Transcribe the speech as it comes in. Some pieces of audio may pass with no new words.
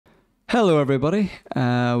Hello everybody,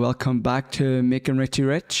 welcome back to Making Richie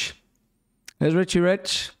Rich. Is Richie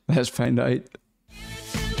rich? Let's find out.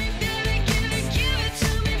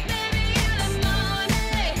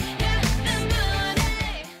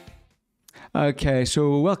 Okay,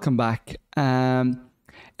 so welcome back.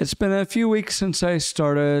 It's been a few weeks since I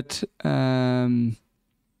started the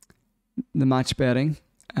match betting.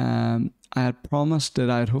 I had promised that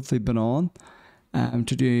I'd hopefully been on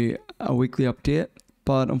to do a weekly update,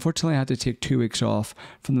 but unfortunately I had to take 2 weeks off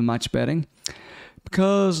from the match betting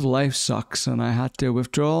because life sucks and I had to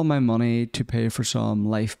withdraw my money to pay for some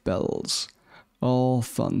life bills. All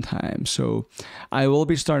fun times. So I will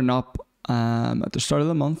be starting up at the start of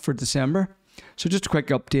the month for December. So just a quick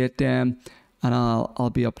update then, and I'll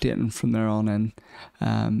be updating from there on in.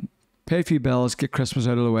 Pay a few bills, get Christmas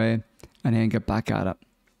out of the way, and then get back at it.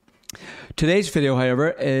 Today's video, however,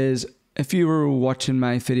 is if you were watching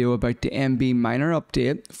my video about the NBMiner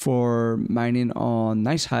update for mining on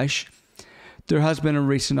Nicehash, there has been a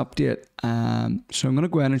recent update. So I'm going to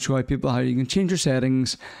go in and show people how you can change your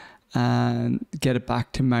settings and get it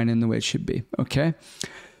back to mining the way it should be. Okay.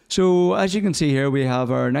 So as you can see here, we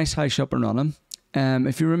have our Nicehash up and running.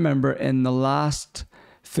 If you remember in the last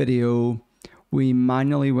video, we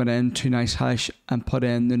manually went into Nicehash and put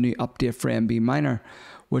in the new update for NBMiner,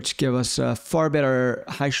 which gave us a far better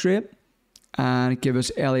hash rate and it gave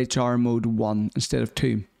us LHR Mode 1 instead of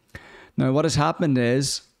 2. Now what has happened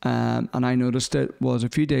is, and I noticed it was a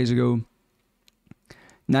few days ago,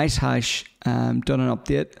 Nicehash done an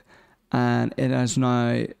update and it has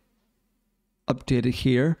now updated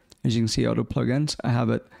here. As you can see, auto plugins, I have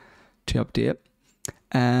it to update.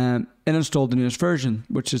 And installed the newest version,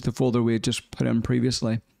 which is the folder we had just put in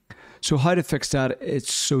previously. So how to fix that?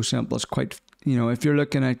 It's so simple. It's quite, if you're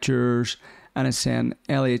looking at yours and it's saying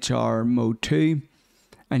LHR Mode 2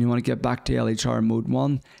 and you want to get back to LHR Mode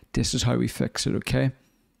 1, this is how we fix it, okay?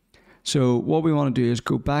 So what we want to do is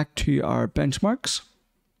go back to our benchmarks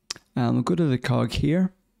and we'll go to the cog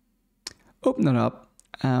here, open it up,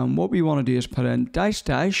 and what we want to do is put in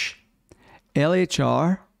 --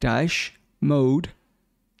 LHR mode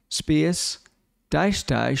space --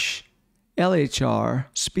 LHR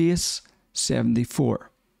space 74.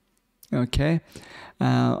 Okay,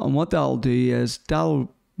 and what that'll do is that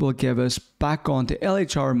will give us back onto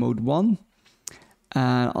LHR mode 1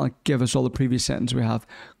 and I'll give us all the previous settings we have.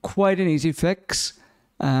 Quite an easy fix,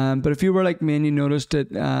 but if you were like me and you noticed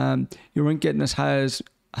that you weren't getting as high as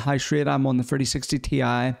hash rate, I'm on the 3060 Ti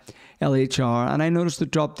LHR and I noticed the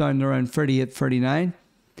drop down to around 38, 39.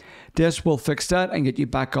 This will fix that and get you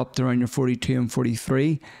back up to around your 42 and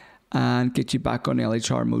 43 and get you back on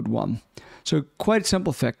LHR mode 1. So quite a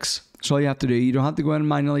simple fix. That's all you have to do. You don't have to go in and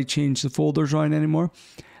manually change the folders around anymore.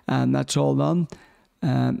 And that's all done.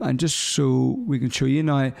 And just so we can show you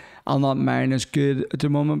now, I'll not mine as good at the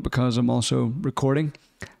moment because I'm also recording.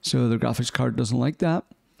 So the graphics card doesn't like that.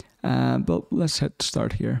 But let's hit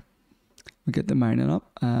start here. We'll get the mining up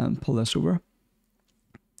and pull this over.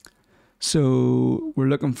 So we're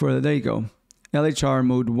looking for, there you go, LHR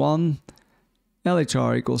mode 1,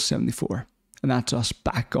 LHR equals 74. And that's us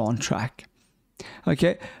back on track.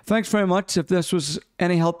 Okay, thanks very much. If this was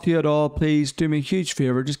any help to you at all, please do me a huge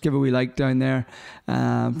favor. Just give a wee like down there.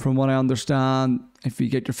 From what I understand, if you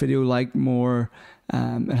get your video liked more,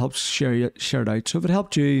 it helps share it out. So if it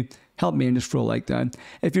helped you, help me and just throw a like down.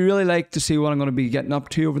 If you really like to see what I'm going to be getting up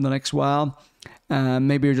to over the next while,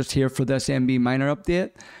 maybe you're just here for this NBMiner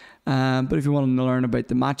update. But if you want to learn about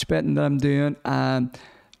the match betting that I'm doing, I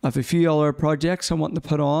have a few other projects I want to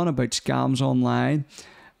put on about scams online,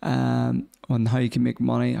 on how you can make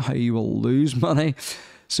money, how you will lose money.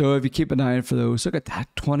 So if you keep an eye out for those, look at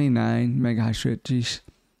that, 29 mega hash rate. Jeez,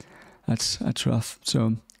 that's rough.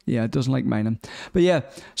 So yeah, it doesn't like mining. But yeah,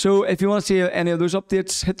 so if you want to see any of those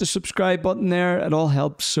updates, hit the subscribe button there. It all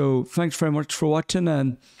helps. So thanks very much for watching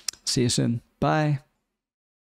and see you soon. Bye.